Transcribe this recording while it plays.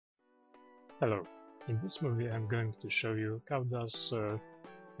Hello, in this movie I'm going to show you how does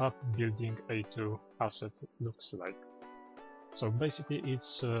map building A2 asset looks like. So basically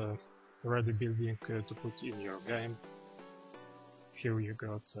it's ready building to put in your game. Here you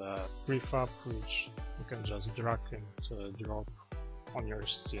got prefab, which you can just drag and drop on your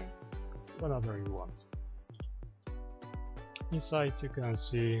scene whenever you want. Inside you can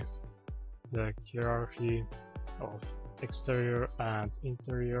see the hierarchy of exterior and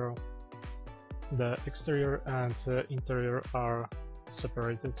interior. The exterior and interior are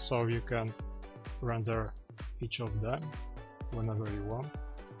separated, so you can render each of them whenever you want.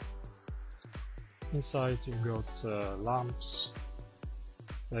 Inside you got lamps,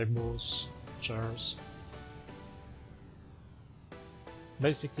 tables, chairs.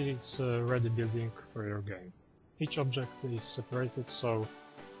 Basically it's ready building for your game. Each object is separated, so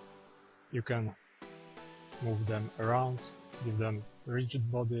you can move them around, give them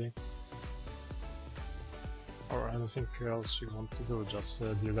rigid body, or anything else you want to do, just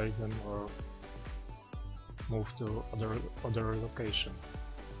delay them or move to other location.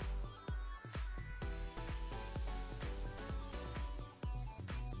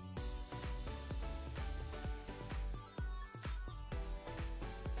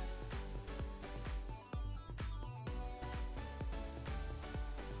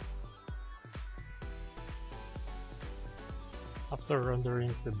 After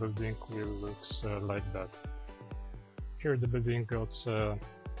rendering, the building will look like that. Here the building got a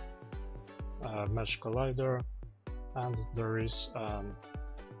mesh collider, and there is an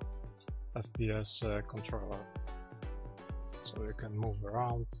FPS controller, so you can move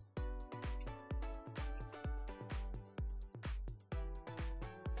around.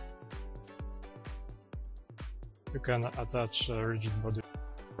 You can attach a rigid body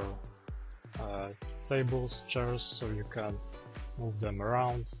for tables, chairs, so you can move them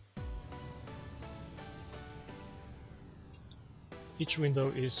around. Each window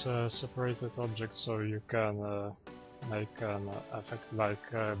is a separated object, so you can make an effect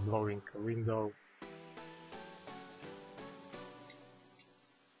like blowing a window.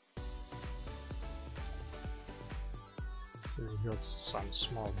 Here we got some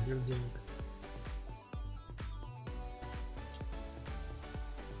small building.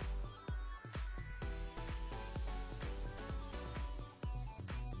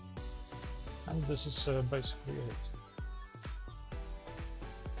 And this is basically it.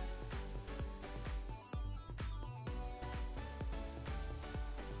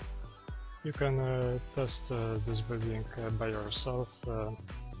 You can test this building by yourself.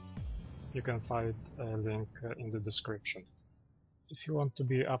 You can find a link in the description. If you want to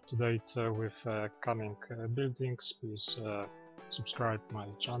be up to date with coming buildings, please subscribe my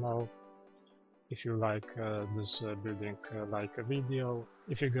channel. If you like this building, like a video.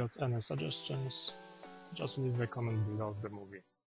 If you got any suggestions, just leave a comment below the movie.